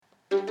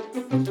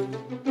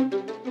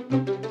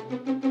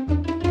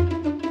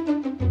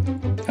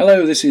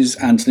Hello, this is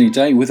Anthony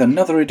Day with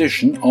another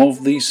edition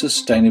of the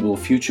Sustainable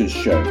Futures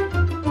Show.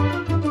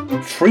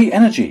 Free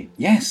energy,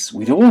 yes,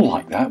 we'd all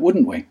like that,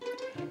 wouldn't we?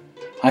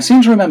 I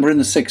seem to remember in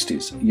the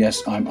 60s,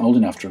 yes, I'm old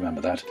enough to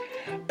remember that,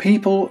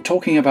 people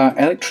talking about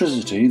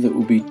electricity that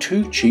would be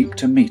too cheap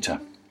to meter.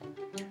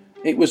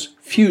 It was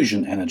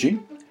fusion energy,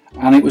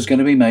 and it was going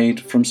to be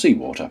made from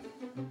seawater.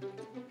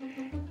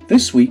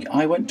 This week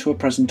I went to a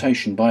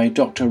presentation by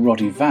Dr.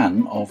 Roddy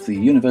Vann of the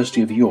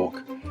University of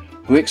York,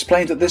 who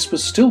explained that this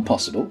was still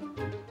possible,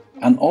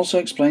 and also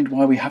explained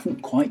why we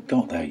haven't quite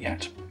got there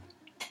yet.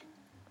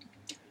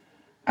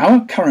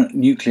 Our current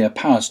nuclear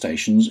power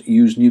stations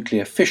use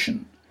nuclear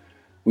fission,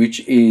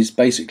 which is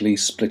basically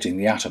splitting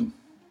the atom.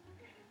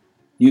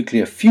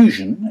 Nuclear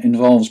fusion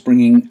involves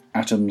bringing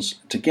atoms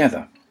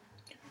together.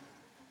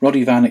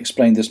 Roddy Vann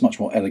explained this much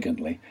more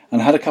elegantly,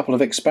 and had a couple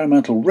of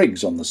experimental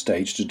rigs on the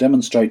stage to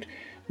demonstrate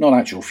not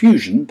actual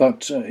fusion,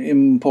 but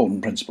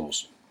important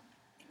principles.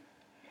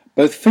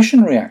 Both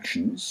fission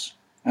reactions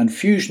and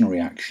fusion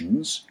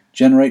reactions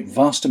generate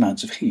vast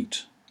amounts of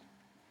heat.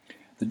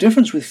 The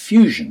difference with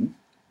fusion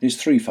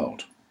is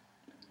threefold.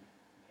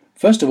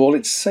 First of all,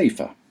 it's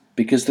safer,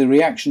 because the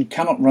reaction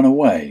cannot run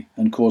away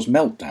and cause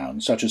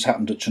meltdown, such as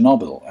happened at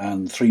Chernobyl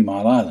and 3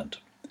 Mile Island.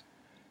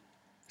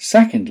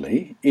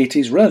 Secondly, it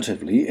is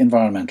relatively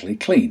environmentally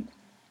clean.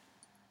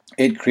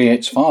 It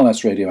creates far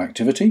less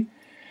radioactivity,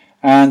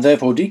 and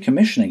therefore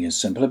decommissioning is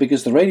simpler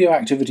because the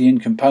radioactivity in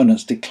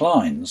components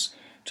declines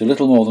to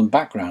little more than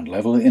background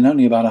level in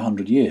only about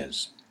 100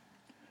 years.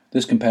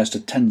 This compares to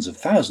tens of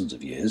thousands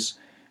of years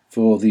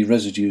for the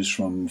residues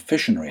from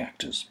fission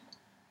reactors.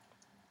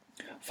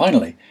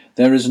 Finally,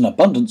 there is an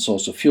abundant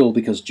source of fuel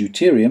because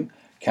deuterium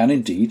can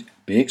indeed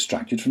be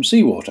extracted from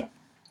seawater.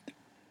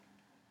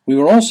 We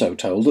were also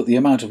told that the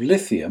amount of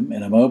lithium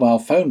in a mobile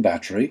phone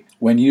battery,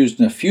 when used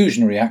in a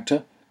fusion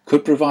reactor,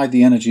 could provide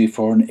the energy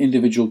for an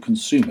individual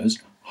consumer's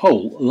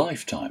whole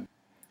lifetime.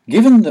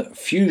 Given that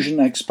fusion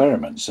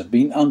experiments have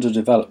been under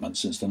development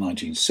since the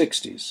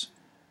 1960s,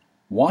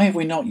 why have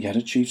we not yet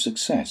achieved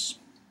success?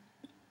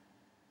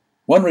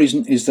 One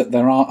reason is that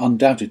there are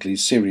undoubtedly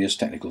serious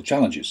technical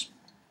challenges.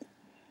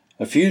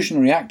 A fusion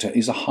reactor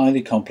is a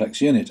highly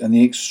complex unit, and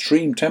the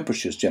extreme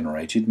temperatures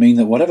generated mean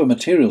that whatever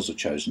materials are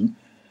chosen,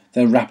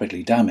 they're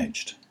rapidly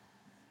damaged.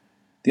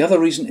 The other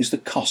reason is the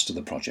cost of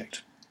the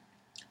project.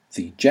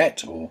 The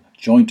JET, or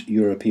Joint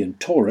European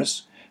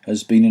Torus,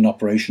 has been in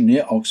operation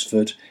near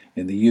Oxford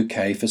in the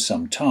UK for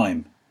some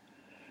time.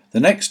 The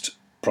next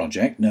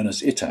project, known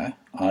as ITER,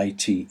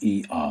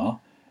 ITER,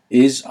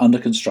 is under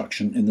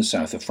construction in the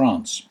south of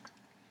France.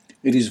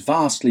 It is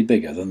vastly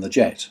bigger than the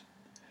JET.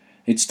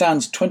 It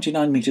stands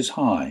 29 metres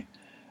high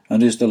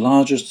and is the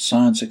largest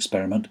science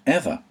experiment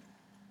ever.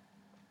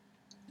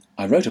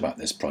 I wrote about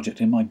this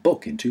project in my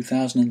book in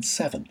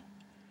 2007.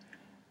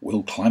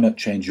 Will Climate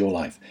Change Your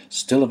Life?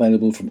 Still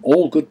available from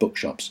all good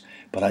bookshops,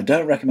 but I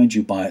don't recommend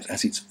you buy it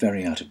as it's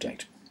very out of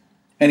date.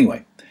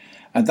 Anyway,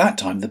 at that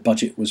time the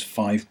budget was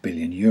 €5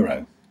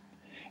 billion.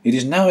 It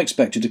is now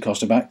expected to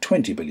cost about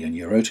 €20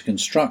 billion to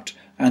construct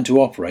and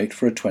to operate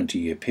for a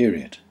 20-year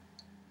period.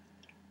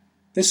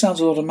 This sounds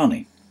a lot of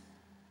money,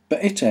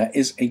 but ITER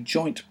is a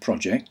joint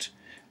project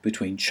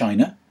between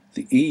China,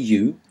 the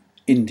EU,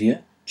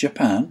 India,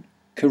 Japan,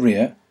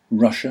 Korea,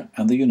 Russia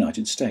and the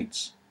United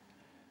States.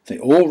 They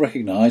all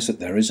recognise that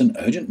there is an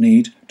urgent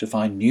need to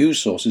find new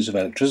sources of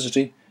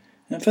electricity,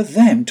 and for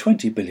them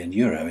 €20 billion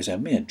is a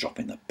mere drop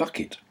in the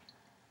bucket.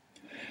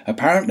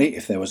 Apparently,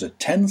 if there was a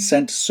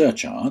 10-cent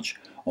surcharge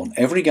on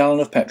every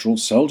gallon of petrol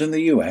sold in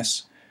the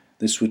US,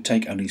 this would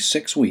take only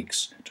 6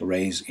 weeks to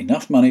raise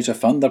enough money to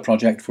fund the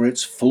project for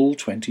its full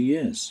 20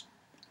 years.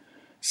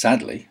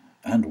 Sadly,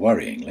 and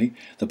worryingly,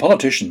 the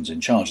politicians in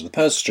charge of the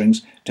purse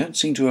strings don't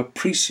seem to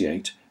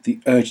appreciate the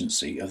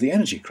urgency of the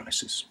energy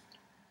crisis.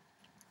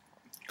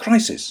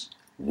 Crisis?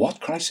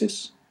 What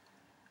crisis?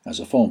 As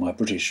a former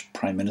British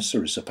Prime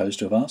Minister is supposed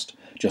to have asked,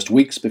 just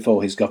weeks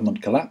before his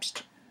government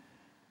collapsed.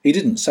 He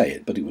didn't say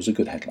it, but it was a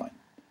good headline.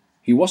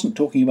 He wasn't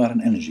talking about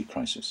an energy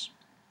crisis.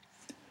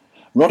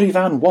 Roddy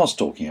Vann was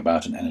talking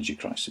about an energy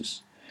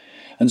crisis.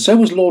 And so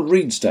was Lord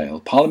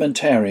Redesdale,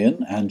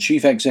 parliamentarian and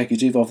chief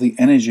executive of the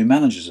Energy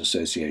Managers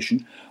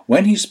Association,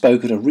 when he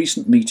spoke at a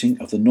recent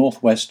meeting of the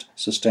North West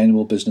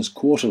Sustainable Business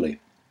Quarterly.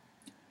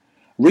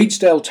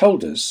 Redesdale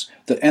told us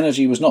that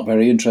energy was not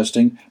very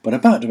interesting, but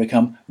about to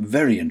become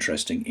very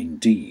interesting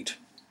indeed.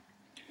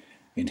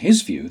 In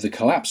his view, the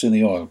collapse in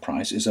the oil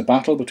price is a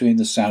battle between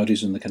the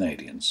Saudis and the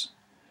Canadians.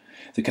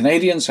 The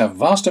Canadians have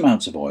vast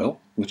amounts of oil,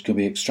 which can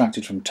be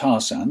extracted from tar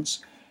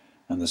sands,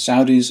 and the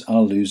Saudis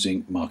are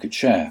losing market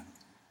share.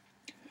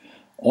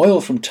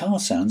 Oil from tar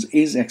sands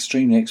is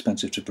extremely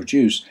expensive to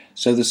produce,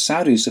 so the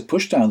Saudis have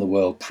pushed down the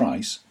world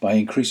price by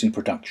increasing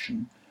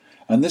production,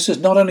 and this has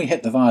not only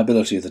hit the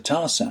viability of the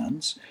tar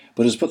sands,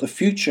 but has put the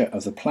future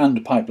of the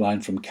planned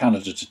pipeline from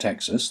Canada to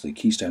Texas, the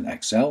Keystone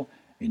XL,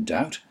 in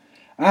doubt,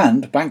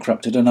 and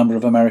bankrupted a number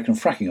of American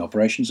fracking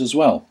operations as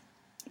well.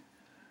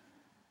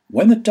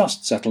 When the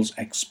dust settles,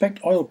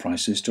 expect oil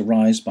prices to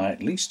rise by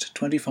at least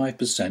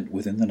 25%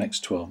 within the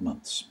next 12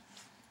 months.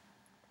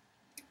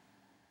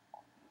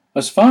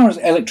 As far as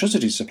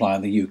electricity supply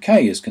in the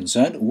UK is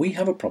concerned, we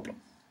have a problem.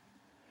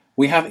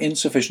 We have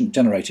insufficient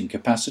generating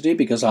capacity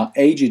because our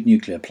aged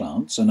nuclear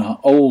plants and our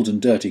old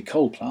and dirty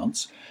coal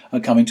plants are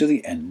coming to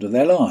the end of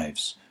their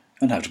lives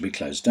and have to be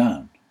closed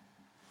down.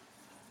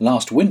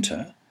 Last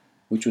winter,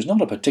 which was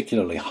not a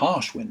particularly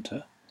harsh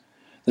winter,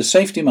 the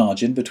safety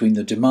margin between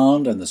the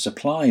demand and the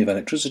supply of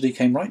electricity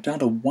came right down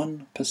to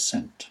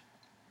 1%.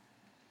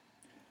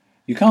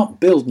 You can't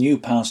build new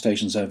power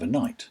stations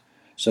overnight,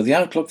 so the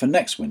outlook for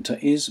next winter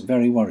is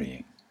very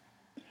worrying.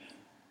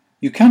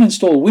 You can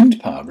install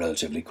wind power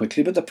relatively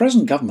quickly, but the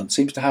present government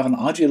seems to have an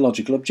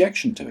ideological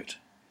objection to it.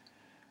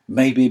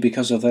 Maybe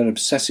because of their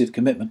obsessive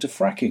commitment to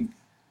fracking.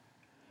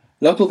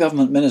 Local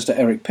Government Minister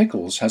Eric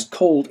Pickles has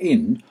called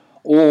in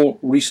all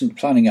recent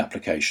planning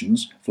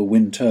applications for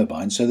wind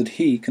turbines so that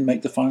he can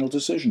make the final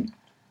decision.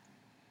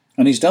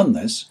 And he's done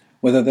this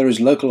whether there is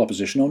local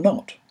opposition or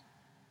not.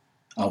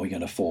 Are we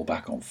going to fall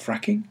back on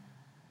fracking?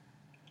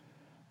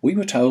 We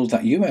were told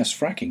that US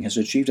fracking has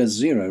achieved a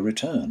zero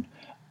return,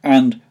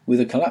 and with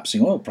a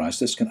collapsing oil price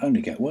this can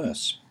only get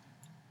worse.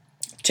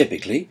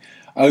 Typically,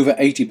 over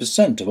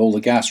 80% of all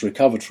the gas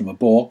recovered from a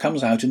bore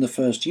comes out in the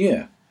first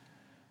year.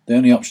 The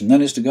only option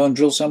then is to go and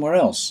drill somewhere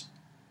else.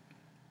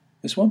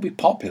 This won't be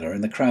popular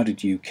in the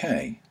crowded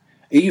UK,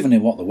 even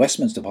in what the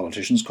Westminster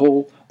politicians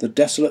call the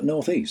desolate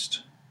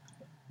northeast.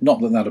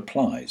 Not that that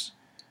applies,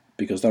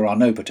 because there are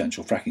no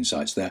potential fracking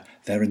sites there,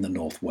 they're in the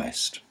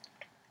northwest.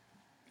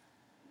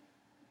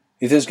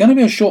 If there's going to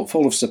be a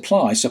shortfall of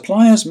supply,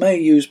 suppliers may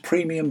use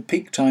premium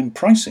peak time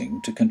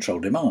pricing to control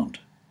demand.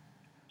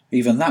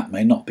 Even that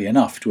may not be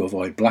enough to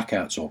avoid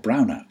blackouts or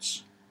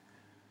brownouts.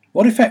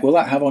 What effect will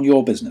that have on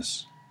your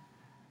business?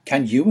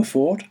 Can you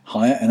afford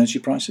higher energy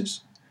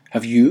prices?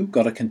 Have you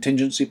got a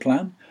contingency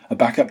plan, a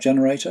backup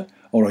generator,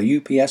 or a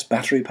UPS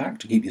battery pack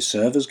to keep your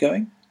servers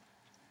going?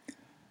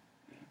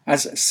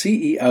 As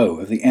CEO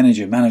of the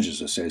Energy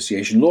Managers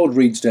Association, Lord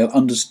Redesdale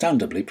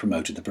understandably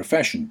promoted the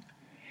profession.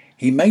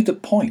 He made the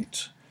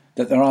point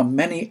that there are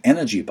many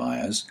energy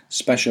buyers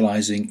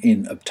specialising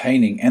in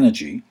obtaining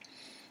energy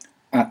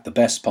at the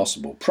best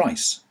possible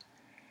price.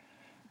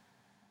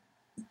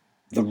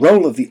 The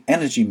role of the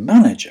energy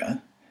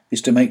manager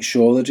is to make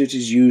sure that it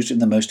is used in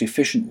the most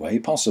efficient way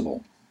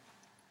possible.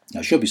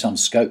 There should be some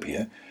scope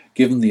here,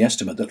 given the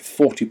estimate that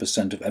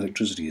 40% of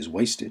electricity is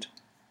wasted.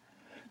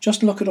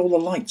 Just look at all the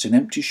lights in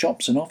empty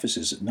shops and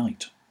offices at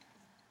night.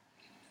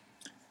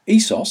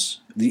 ESOS,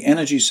 the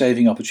Energy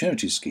Saving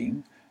Opportunities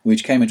Scheme,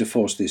 which came into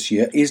force this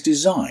year, is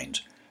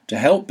designed to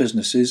help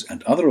businesses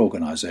and other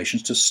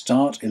organisations to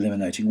start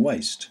eliminating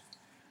waste.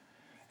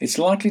 It's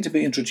likely to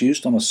be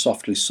introduced on a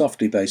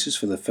softly basis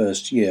for the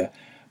first year,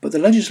 but the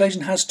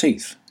legislation has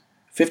teeth,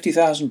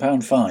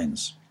 £50,000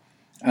 fines,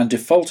 and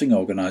defaulting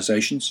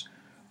organisations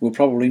will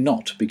probably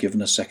not be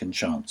given a second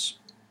chance.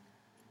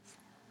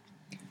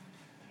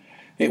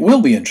 It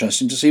will be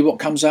interesting to see what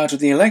comes out of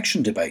the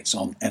election debates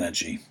on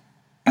energy,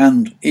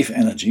 and if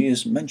energy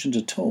is mentioned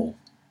at all.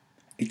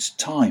 It's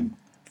time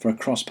for a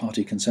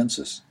cross-party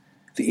consensus.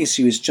 The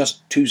issue is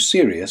just too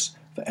serious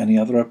for any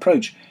other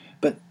approach,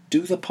 but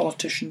do the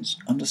politicians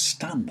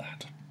understand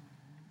that?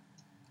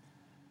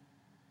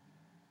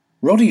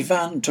 Roddy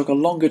Van took a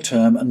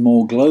longer-term and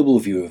more global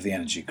view of the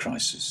energy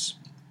crisis.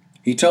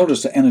 He told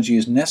us that energy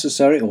is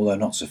necessary, although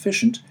not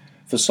sufficient,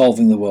 for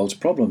solving the world's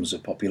problems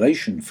of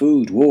population,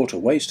 food, water,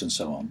 waste and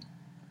so on.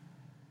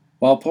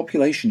 While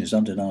population is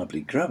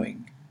undeniably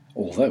growing,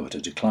 although at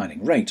a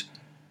declining rate,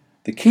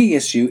 the key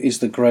issue is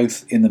the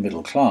growth in the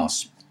middle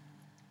class.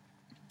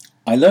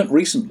 I learnt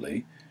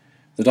recently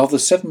that of the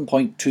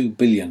 7.2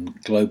 billion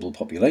global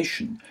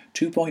population,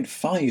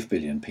 2.5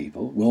 billion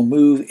people will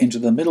move into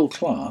the middle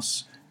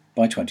class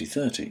by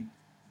 2030.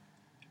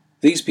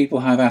 These people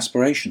have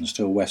aspirations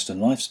to a Western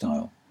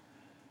lifestyle.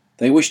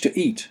 They wish to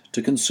eat,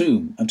 to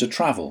consume, and to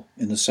travel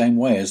in the same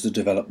way as the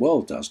developed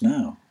world does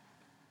now.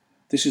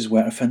 This is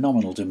where a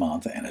phenomenal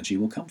demand for energy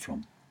will come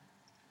from.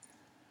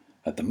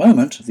 At the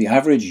moment, the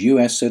average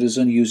US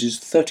citizen uses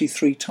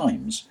 33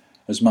 times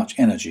as much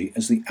energy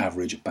as the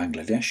average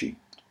Bangladeshi.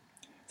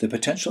 The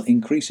potential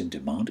increase in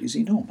demand is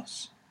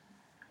enormous.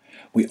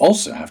 We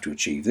also have to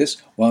achieve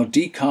this while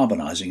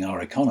decarbonising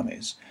our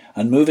economies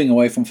and moving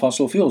away from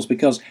fossil fuels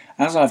because,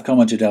 as I've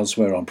commented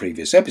elsewhere on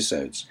previous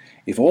episodes,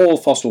 if all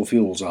fossil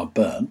fuels are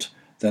burnt,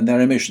 then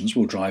their emissions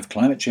will drive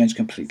climate change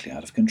completely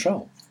out of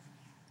control.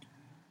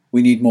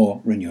 We need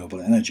more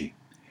renewable energy.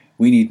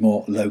 We need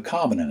more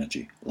low-carbon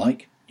energy,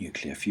 like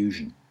nuclear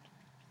fusion.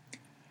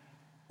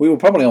 We will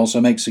probably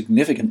also make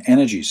significant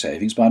energy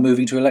savings by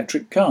moving to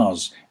electric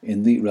cars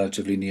in the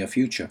relatively near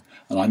future,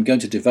 and I'm going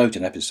to devote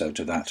an episode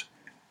to that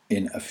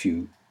in a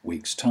few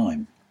weeks'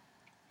 time.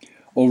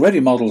 Already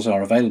models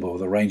are available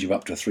with a range of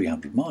up to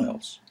 300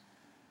 miles.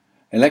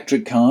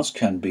 Electric cars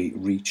can be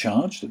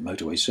recharged at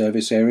motorway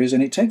service areas,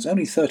 and it takes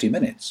only 30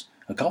 minutes,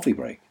 a coffee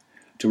break,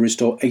 to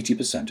restore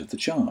 80% of the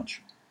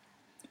charge.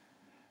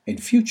 In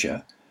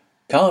future,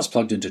 Cars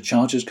plugged into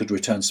chargers could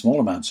return small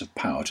amounts of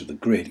power to the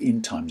grid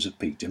in times of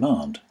peak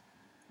demand.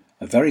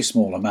 A very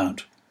small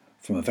amount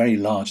from a very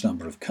large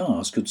number of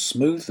cars could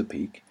smooth the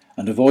peak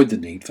and avoid the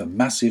need for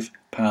massive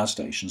power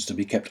stations to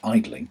be kept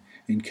idling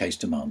in case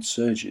demand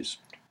surges.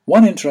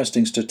 One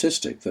interesting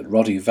statistic that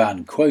Roddy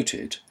Van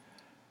quoted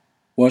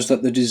was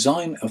that the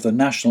design of the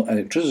national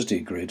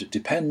electricity grid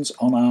depends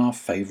on our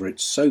favourite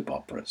soap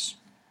operas.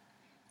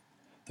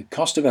 The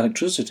cost of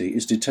electricity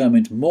is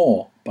determined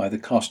more by the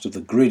cost of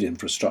the grid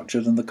infrastructure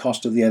than the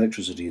cost of the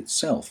electricity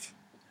itself.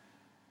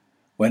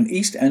 When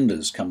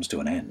EastEnders comes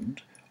to an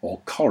end, or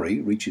Corrie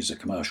reaches a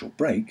commercial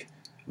break,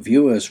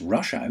 viewers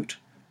rush out,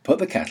 put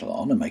the kettle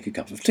on and make a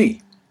cup of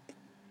tea.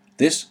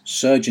 This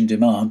surge in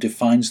demand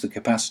defines the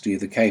capacity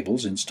of the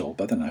cables installed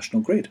by the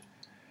national grid.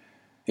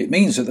 It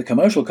means that the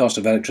commercial cost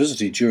of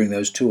electricity during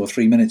those 2 or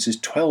 3 minutes is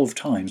 12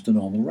 times the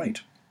normal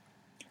rate.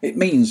 It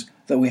means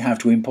that we have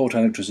to import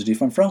electricity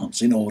from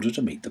France in order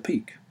to meet the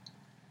peak.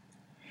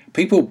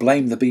 People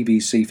blame the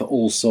BBC for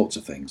all sorts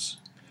of things.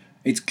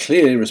 It's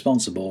clearly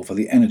responsible for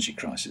the energy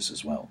crisis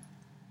as well.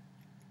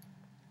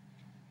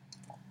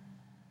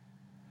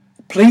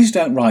 Please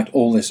don't write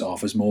all this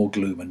off as more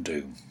gloom and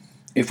doom.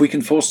 If we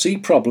can foresee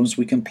problems,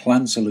 we can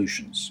plan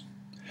solutions.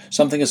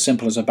 Something as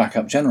simple as a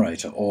backup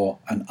generator or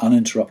an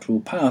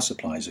uninterruptible power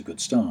supply is a good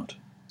start.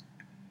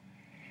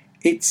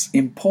 It's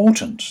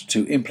important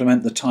to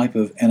implement the type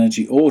of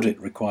energy audit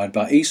required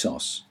by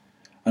ESOS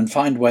and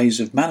find ways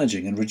of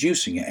managing and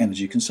reducing your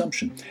energy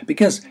consumption.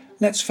 Because,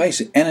 let's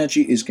face it,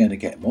 energy is going to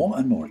get more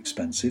and more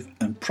expensive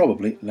and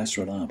probably less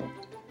reliable.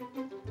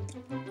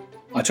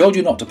 I told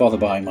you not to bother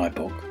buying my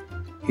book.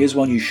 Here's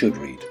one you should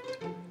read.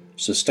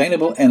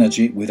 Sustainable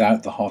Energy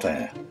Without the Hot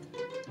Air.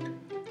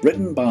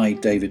 Written by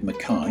David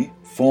Mackay,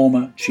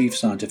 former Chief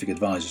Scientific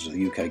Advisor to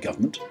the UK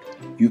Government.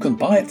 You can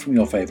buy it from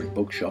your favourite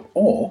bookshop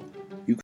or